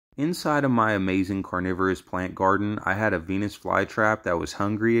Inside of my amazing carnivorous plant garden, I had a Venus flytrap that was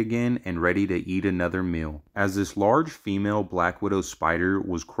hungry again and ready to eat another meal. As this large female black widow spider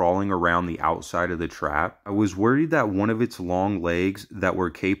was crawling around the outside of the trap, I was worried that one of its long legs that were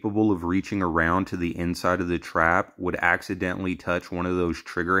capable of reaching around to the inside of the trap would accidentally touch one of those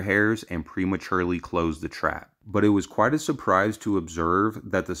trigger hairs and prematurely close the trap. But it was quite a surprise to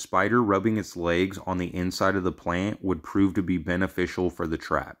observe that the spider rubbing its legs on the inside of the plant would prove to be beneficial for the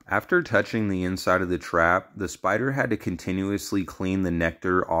trap. After touching the inside of the trap, the spider had to continuously clean the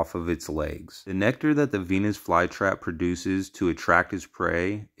nectar off of its legs. The nectar that the Venus flytrap produces to attract its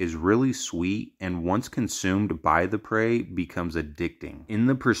prey is really sweet, and once consumed by the prey becomes addicting. In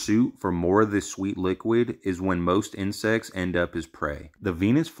the pursuit for more of this sweet liquid is when most insects end up as prey. The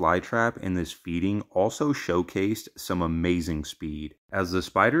Venus flytrap in this feeding also showcased some amazing speed. As the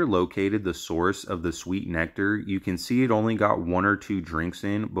spider located the source of the sweet nectar, you can see it only got 1 or 2 drinks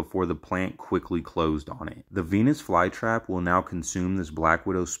in before the plant quickly closed on it. The Venus flytrap will now consume this black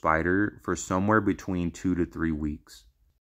widow spider for somewhere between 2 to 3 weeks.